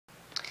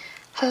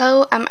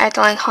Hello, I'm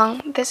Adeline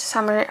Hong. This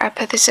summer, I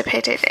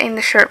participated in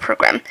the SHARE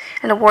program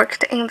and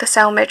worked in the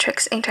Cell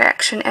Matrix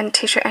Interaction and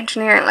Tissue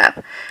Engineering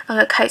Lab on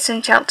a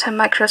Chitosan-Gelatin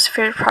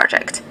Microsphere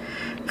project.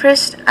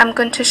 First, I'm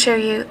going to show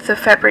you the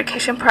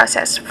fabrication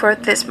process for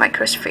these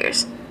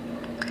microspheres.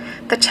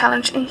 The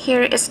challenge in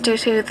here is due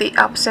to the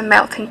opposite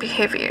melting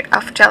behavior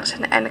of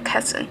gelatin and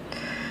chitin.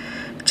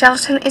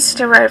 Gelatin is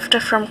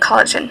derived from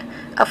collagen,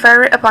 a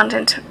very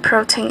abundant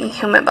protein in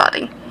human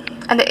body,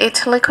 and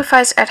it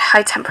liquefies at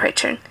high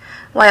temperature,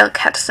 while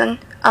chitin,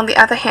 on the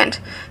other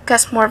hand,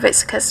 gets more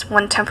viscous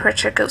when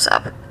temperature goes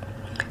up.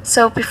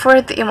 So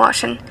before the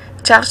emulsion,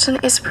 gelatin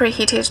is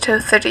preheated to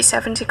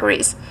 37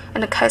 degrees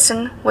and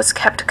chitin was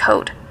kept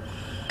cold.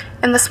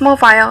 In the small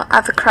vial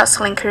are the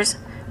cross-linkers,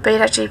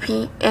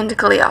 beta-GP and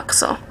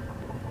glyoxal.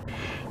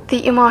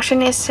 The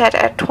emulsion is set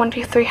at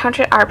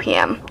 2300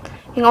 rpm.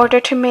 In order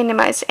to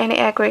minimize any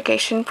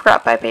aggregation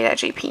brought by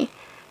beta-GP,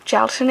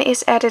 gelatin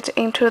is added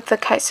into the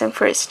chitin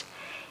first,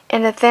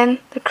 and then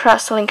the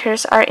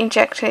cross-linkers are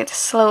injected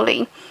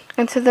slowly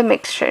into the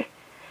mixture.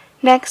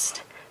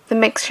 Next, the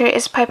mixture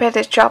is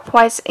pipetted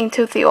dropwise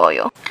into the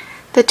oil.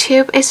 The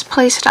tube is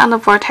placed on the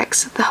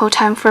vortex the whole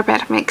time for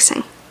better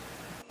mixing.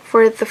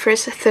 For the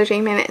first 30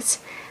 minutes,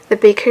 the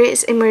beaker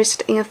is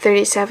immersed in a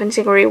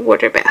 37-degree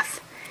water bath,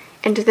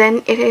 and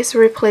then it is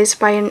replaced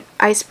by an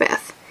ice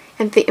bath,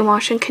 and the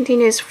emulsion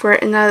continues for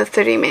another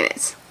 30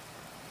 minutes.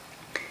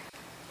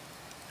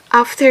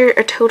 After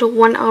a total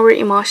 1-hour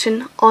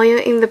emulsion, oil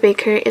in the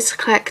beaker is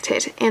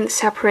collected and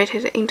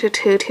separated into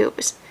two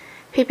tubes.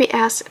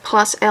 PBS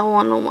plus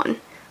L101,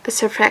 a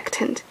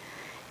surfactant,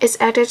 is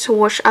added to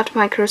wash out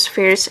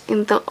microspheres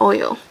in the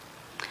oil.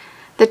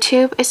 The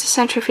tube is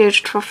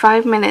centrifuged for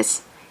 5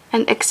 minutes,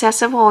 and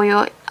excessive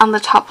oil on the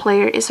top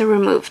layer is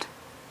removed.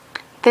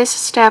 This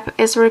step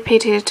is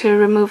repeated to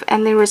remove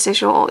any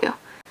residual oil.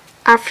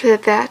 After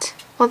that,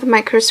 all the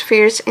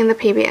microspheres in the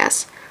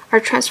PBS are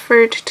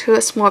transferred to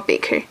a small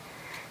beaker.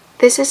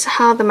 This is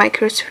how the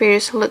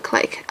microspheres look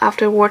like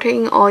after water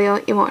in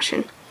oil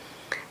emulsion.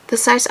 The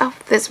size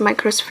of these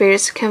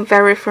microspheres can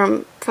vary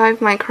from 5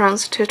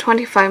 microns to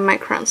 25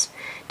 microns,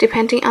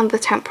 depending on the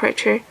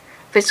temperature,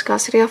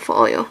 viscosity of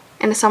oil,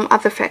 and some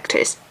other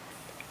factors.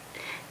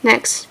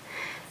 Next,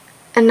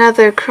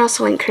 another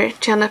cross-linker,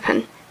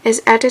 gelatin,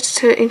 is added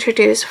to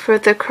introduce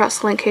further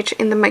cross-linkage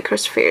in the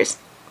microspheres.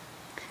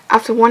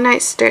 After one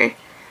night stir,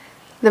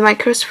 the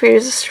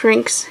microspheres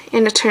shrinks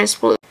and turns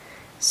blue.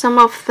 Some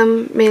of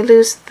them may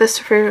lose the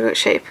spherical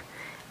shape.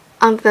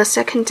 On the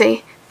second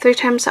day, 3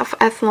 times of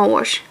ethanol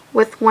wash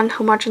with 1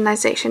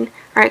 homogenization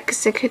are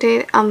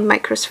executed on the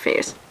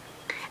microspheres,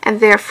 and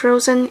they are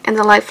frozen and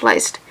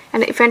lyophilized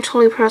and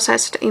eventually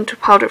processed into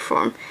powder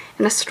form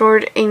and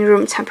stored in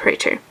room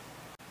temperature.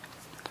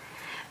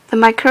 The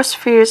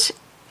microspheres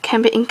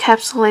can be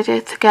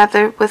encapsulated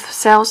together with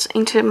cells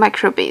into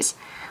microbeads,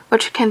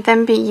 which can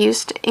then be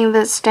used in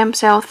the stem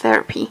cell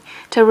therapy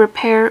to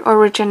repair or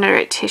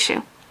regenerate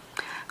tissue.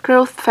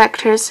 Growth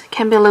factors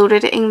can be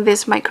loaded in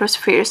these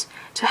microspheres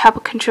to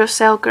help control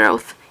cell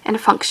growth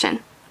and function.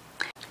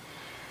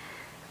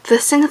 The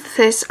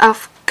synthesis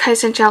of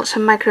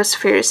Chitosan-Gelatin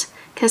microspheres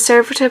can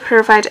serve to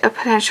provide a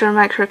potential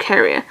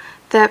microcarrier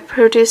that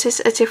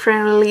produces a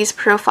different release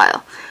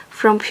profile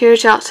from pure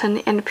gelatin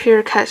and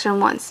pure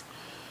chitin ones.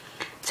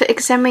 To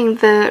examine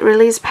the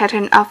release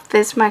pattern of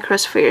these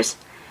microspheres,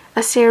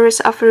 a series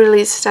of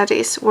release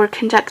studies were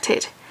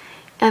conducted,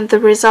 and the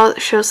result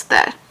shows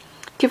that,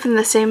 given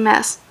the same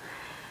mass,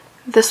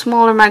 the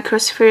smaller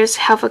microspheres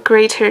have a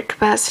greater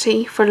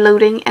capacity for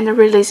loading and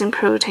releasing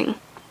protein,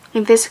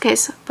 in this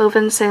case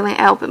bovine saline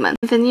albumin.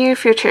 In the near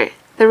future,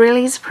 the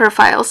release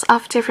profiles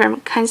of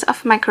different kinds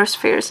of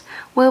microspheres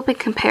will be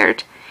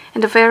compared,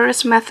 and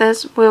various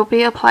methods will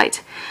be applied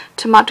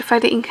to modify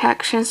the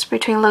interactions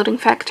between loading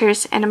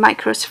factors and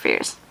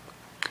microspheres.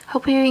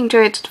 Hope you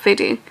enjoyed the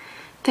video.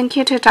 Thank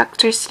you to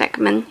Dr.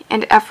 Stegman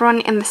and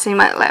everyone in the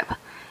CMAT lab,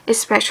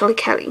 especially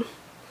Kelly.